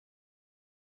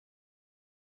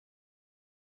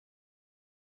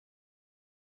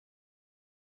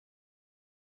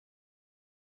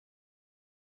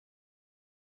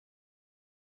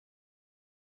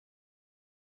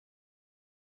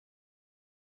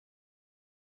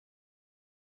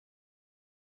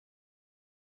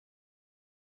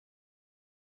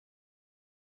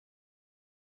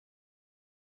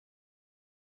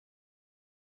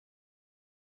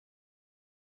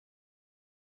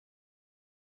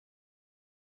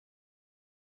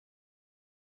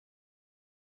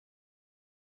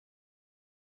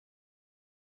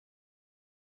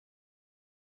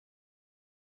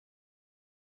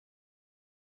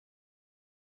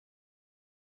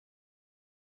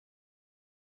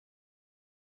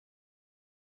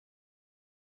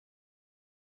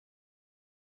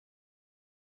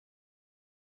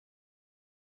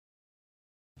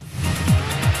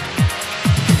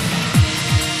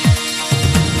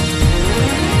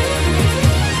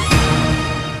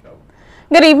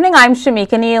Good evening, I'm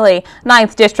Shameka Neely.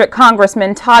 9th District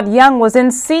Congressman Todd Young was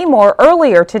in Seymour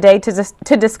earlier today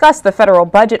to discuss the federal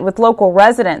budget with local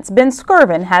residents. Ben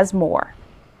Skirvin has more.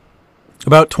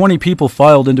 About 20 people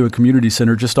filed into a community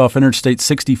center just off Interstate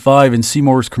 65 in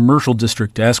Seymour's commercial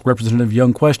district to ask Representative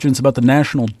Young questions about the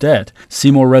national debt.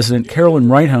 Seymour resident Carolyn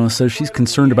Righthouse says she's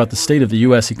concerned about the state of the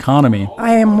U.S. economy.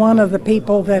 I am one of the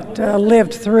people that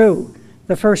lived through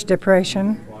the first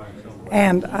depression,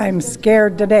 and I'm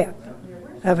scared to death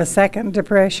of a second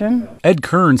depression. Ed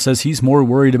Kern says he's more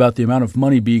worried about the amount of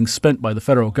money being spent by the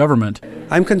federal government.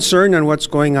 I'm concerned on what's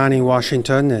going on in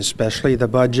Washington, especially the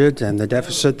budget and the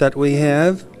deficit that we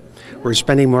have. We're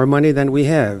spending more money than we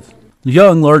have.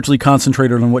 Young largely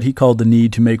concentrated on what he called the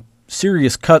need to make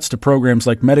serious cuts to programs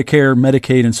like Medicare,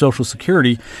 Medicaid, and Social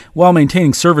Security while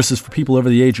maintaining services for people over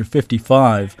the age of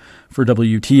 55. For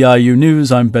WTIU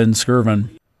News, I'm Ben Skirvin.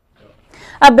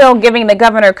 A bill giving the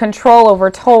governor control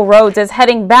over toll roads is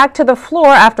heading back to the floor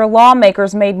after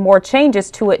lawmakers made more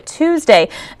changes to it Tuesday.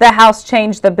 The House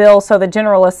changed the bill so the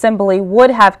General Assembly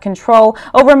would have control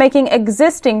over making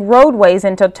existing roadways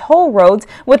into toll roads,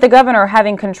 with the governor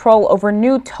having control over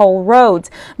new toll roads.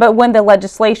 But when the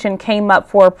legislation came up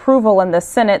for approval in the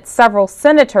Senate, several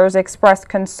senators expressed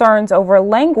concerns over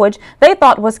language they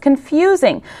thought was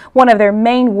confusing. One of their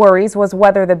main worries was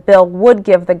whether the bill would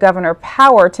give the governor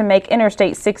power to make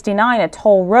Interstate 69 a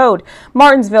toll road.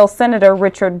 Martinsville Senator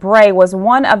Richard Bray was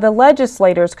one of the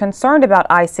legislators concerned about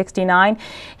I-69.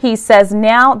 He says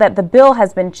now that the bill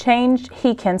has been changed,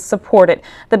 he can support it.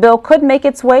 The bill could make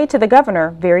its way to the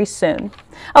governor very soon.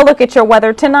 A look at your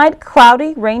weather tonight: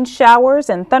 cloudy, rain showers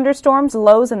and thunderstorms,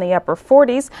 lows in the upper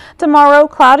 40s. Tomorrow,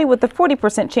 cloudy with a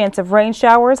 40% chance of rain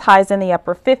showers, highs in the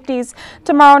upper 50s.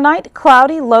 Tomorrow night,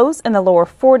 cloudy, lows in the lower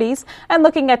 40s. And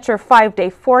looking at your 5-day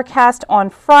forecast, on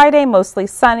Friday, mostly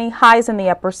sunny, highs in the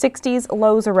upper 60s,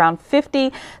 lows around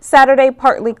 50. Saturday,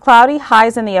 partly cloudy,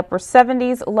 highs in the upper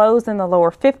 70s, lows in the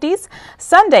lower 50s.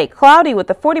 Sunday, cloudy with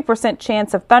a 40%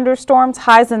 chance of thunderstorms,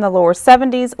 highs in the lower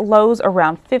 70s, lows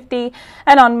around 50.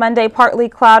 And on Monday, partly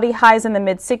cloudy, highs in the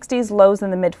mid-60s, lows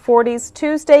in the mid-40s.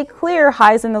 Tuesday, clear,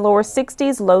 highs in the lower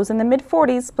 60s, lows in the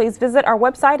mid-40s. Please visit our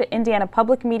website at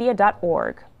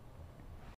indianapublicmedia.org.